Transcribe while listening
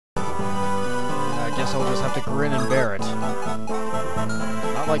guess I'll just have to grin and bear it.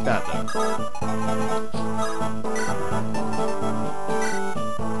 Not like that, though.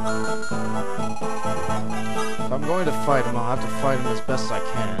 If I'm going to fight him, I'll have to fight him as best I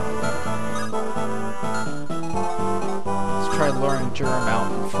can. Let's try luring Jerme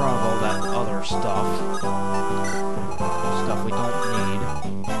out in front of all that other stuff. Stuff we don't need.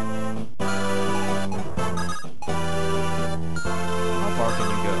 How far can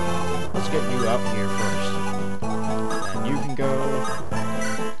you go? Let's get you out here first. Then you can go.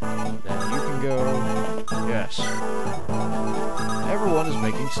 Then you can go. Yes. Everyone is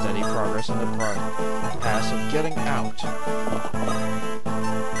making steady progress in the path of getting out.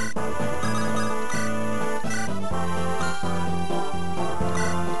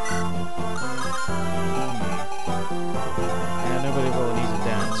 And nobody really needs a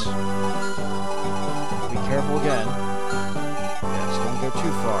dance. Be careful again. Yes, don't go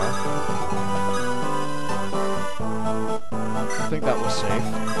too far. I think that was safe.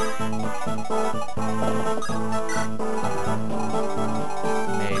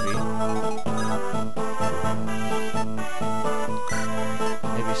 Maybe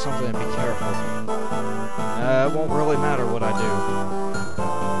something to be careful. It won't really matter what I do.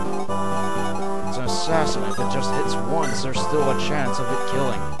 It's an assassin. If it just hits once, there's still a chance of it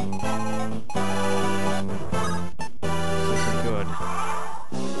killing. This isn't good.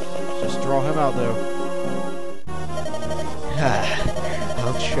 Just draw him out, though.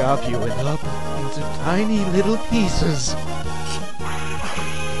 I'll chop you up into tiny little pieces.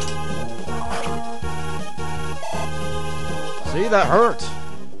 See, that hurt!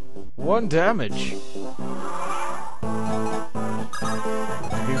 1 damage.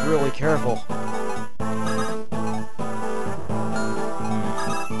 Be really careful. I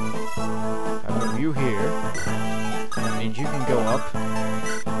move you here. That means you can go up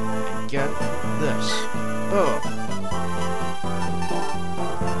and get this. Oh.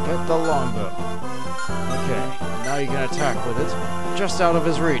 Get the longbow. Okay, now you can attack with it. Just out of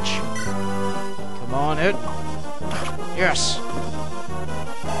his reach. Come on, hit. Yes!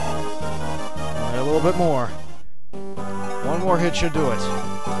 A little bit more. 1 more hit should do it.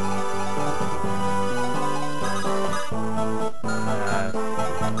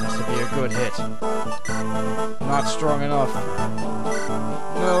 Has to be a good hit. Not strong enough.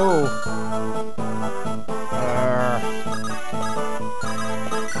 No!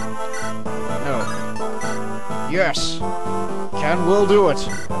 No. Yes! Will do it!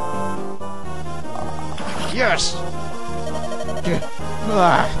 Yes!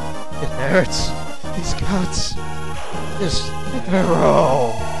 Ah, it hurts. These cuts. This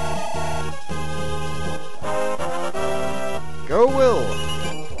arrow. Go, Will.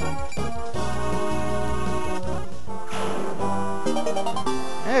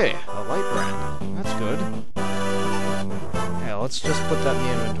 Hey, a light brand. That's good. Yeah, let's just put that in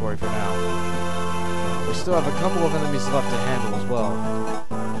the inventory for now. We still have a couple of enemies left to handle as well.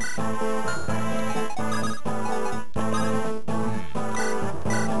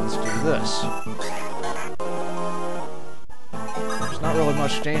 This. There's not really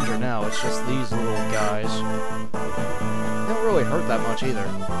much danger now, it's just these little guys. They don't really hurt that much either.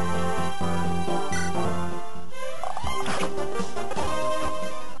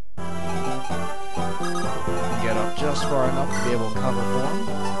 Get up just far enough to be able to cover for them.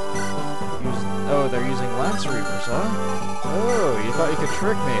 Oh, they're using Lance Reapers, huh? Oh, you thought you could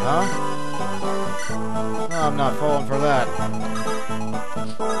trick me, huh? No, I'm not falling for that.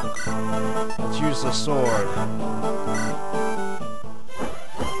 Let's use the sword.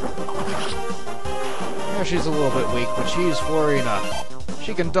 Yeah, she's a little bit weak, but she's Florina.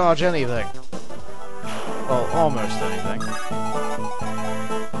 She can dodge anything. Well, almost anything.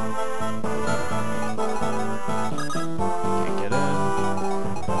 Can't get in.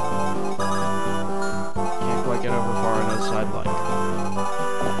 Can't quite get over far on the side line.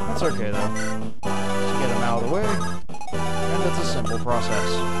 That's okay, though. Just get him out of the way. And it's a simple process.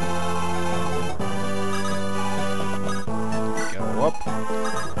 Go up.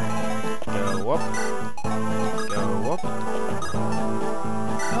 Go up. Go up. I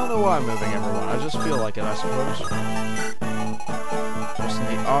don't know why I'm moving everyone. I just feel like it, I suppose. Just in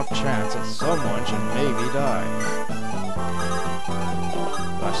the off chance that someone should maybe die.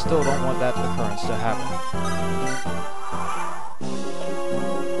 But I still don't want that occurrence to happen.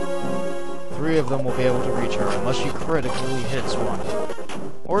 3 of them will be able to reach her unless she critically hits one.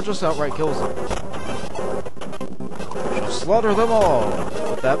 Or just outright kills them. She'll slaughter them all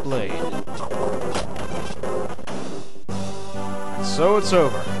with that blade. And so it's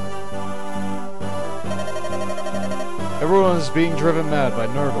over. Everyone is being driven mad by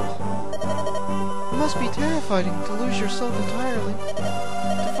Nurgle. must be terrifying to lose yourself entirely,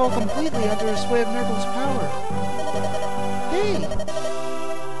 to fall completely under the sway of Nurgle's power. Hey!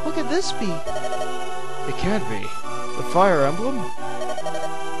 What could this be? It can't be. The fire emblem?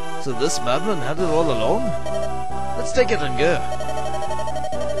 So this madman had it all along? Let's take it and go.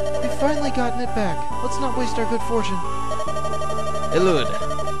 We've finally gotten it back. Let's not waste our good fortune. Elude,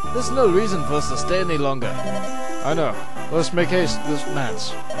 there's no reason for us to stay any longer. I know. Let's make haste to this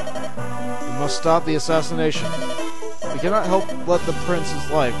manse. We must stop the assassination. We cannot help let the prince's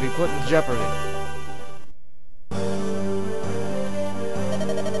life be put in jeopardy.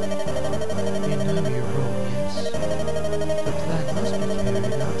 You know you're wrong, yes. The plan must be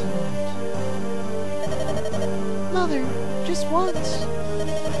carried out tonight. Mother, just once.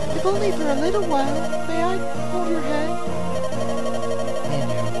 If only for a little while. May I hold your hand?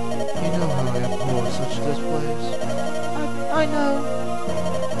 You know how I abhor such displays. I know.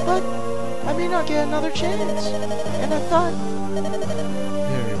 But I may not get another chance. And I thought...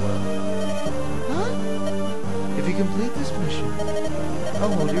 Very well. Huh? If you complete this mission,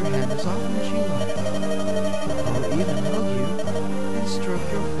 I'll hold your hand as often as you like. I'll even hug you and stroke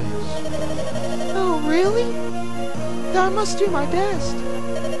your face. Oh, really? Then I must do my best.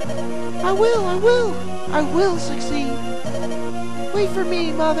 I will. I will succeed. Wait for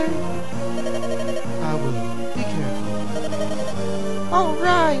me, Mother. I will. Be careful. All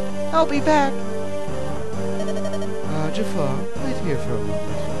right. I'll be back. Jafar, wait here for a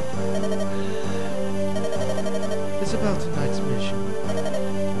moment. It's about tonight's mission.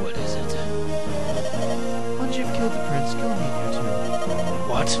 What is it? Once you've killed the prince, go meet your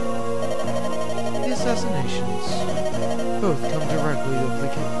tomb. What? The assassinations. Both come directly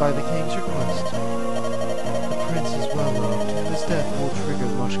by the king's request. The prince is well loved, and his death will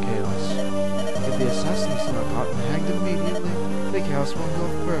trigger much chaos. If the assassins are caught and hanged immediately, the chaos will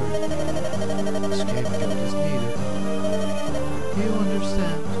engulf burn. A scapegoat is needed. Do you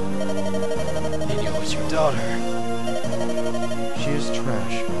understand? Nino is your daughter. She is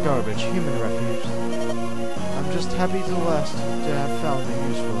trash, garbage, human refuse. I'm just happy to have found a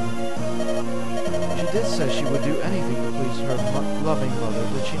use for her. She did say she would do anything to please her loving mother,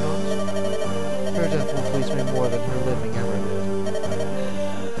 did she not? Her death will please me more than her living ever did.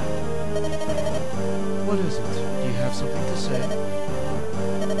 What is it? Do you have something to say?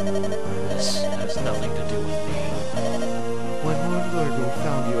 This has nothing to do with me. When Lord Nurgle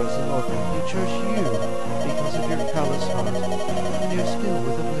found you as an orphan, he chose you because of your callous heart and your skill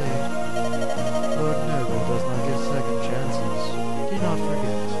with a blade. Lord Nurgle does not give second chances. Do not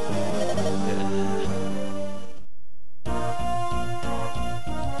forget.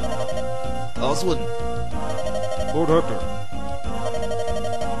 Oswin. Lord Hector.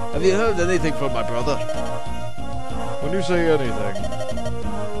 Have you heard anything from my brother? When you say anything...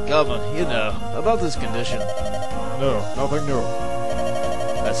 Come on, you know, about this condition. No, nothing new.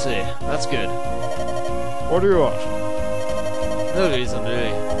 I see. That's good. What do you want? No reason,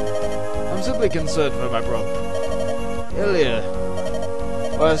 really. I'm simply concerned for my brother. Earlier,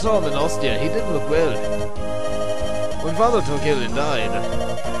 when I saw him in Ostia, he didn't look well. When Father took ill and died,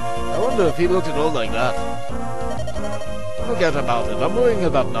 I wonder if he looked at all like that. Forget about it. I'm worrying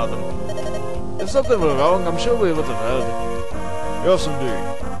about nothing. If something were wrong, I'm sure we would have heard. Yes,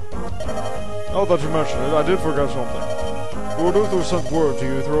 indeed. Now that you mention it, I did forget something. Lord Uther sent word to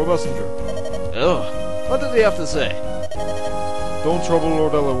you through a messenger. Oh, what did he have to say? Don't trouble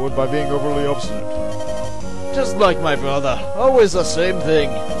Lord Ellerwood by being overly obstinate. Just like my brother, always the same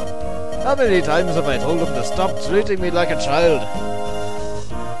thing. How many times have I told him to stop treating me like a child?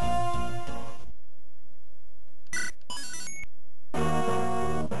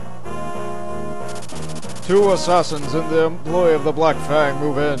 Two assassins in the employ of the Black Fang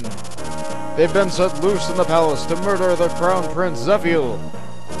move in. They've been set loose in the palace to murder the Crown Prince Zephiel.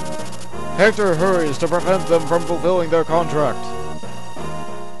 Hector hurries to prevent them from fulfilling their contract.